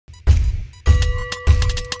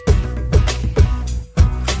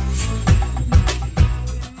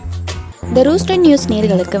த rooster news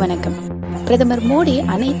நேயர்களுக்கு வணக்கம். பிரதமர் மோடி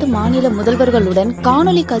அனைத்து மாநில முதல்வர்களுடன்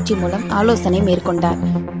காணொலி காட்சி மூலம் ஆலோசனை மேற்கொண்டார்.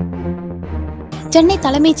 சென்னை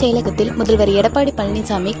தலைமைச் செயலகத்தில் முதல்வர் எடப்பாடி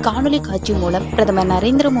பழனிசாமி காணொலி காட்சி மூலம் பிரதமர்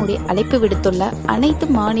நரேந்திர மோடி அழைப்பு விடுத்துள்ள அனைத்து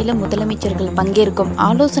மாநில முதலமைச்சர்கள் பங்கேற்கும்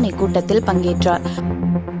ஆலோசனை கூட்டத்தில் பங்கேற்றார்.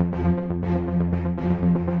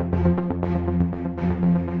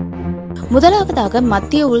 முதலாவதாக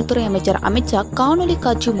மத்திய உள்துறை அமைச்சர் அமித்ஷா காணொலி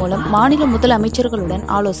காட்சி மூலம் மாநில முதலமைச்சர்களுடன்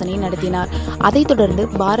ஆலோசனை நடத்தினார். அதைத் தொடர்ந்து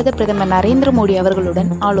பாரத பிரதமர் நரேந்திர மோடி அவர்களுடன்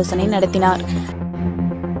ஆலோசனை நடத்தினார்.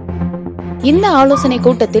 இந்த ஆலோசனை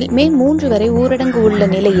கூட்டத்தில் மே 3 வரை ஊரடங்கு உள்ள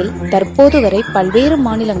நிலையில் தற்போது வரை பல்வேறு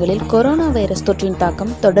மாநிலங்களில் கொரோனா வைரஸ் தொற்றின்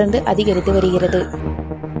தாக்கம் தொடர்ந்து அதிகரித்து வருகிறது.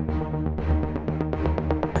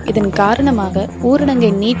 இதன் காரணமாக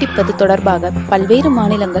ஊரடங்கை நீட்டிப்பது தொடர்பாக பல்வேறு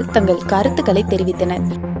மாநிலங்கள் தங்கள் கருத்துக்களை தெரிவித்தனர்.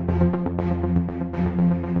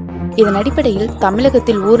 இதன் அடிப்படையில்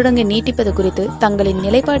தமிழகத்தில் ஊரடங்கை நீட்டிப்பது குறித்து தங்களின்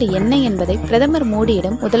நிலைப்பாடு என்ன என்பதை பிரதமர்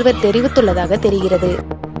மோடியிடம் முதல்வர் தெரிவித்துள்ளதாக தெரிகிறது.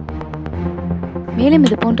 மேலும்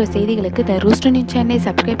இது போன்ற செய்திகளுக்கு த ரூஸ்டர் நியூஸ் சேனலை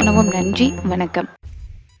சப்ஸ்கிரைப் பண்ணவும். நன்றி, வணக்கம்.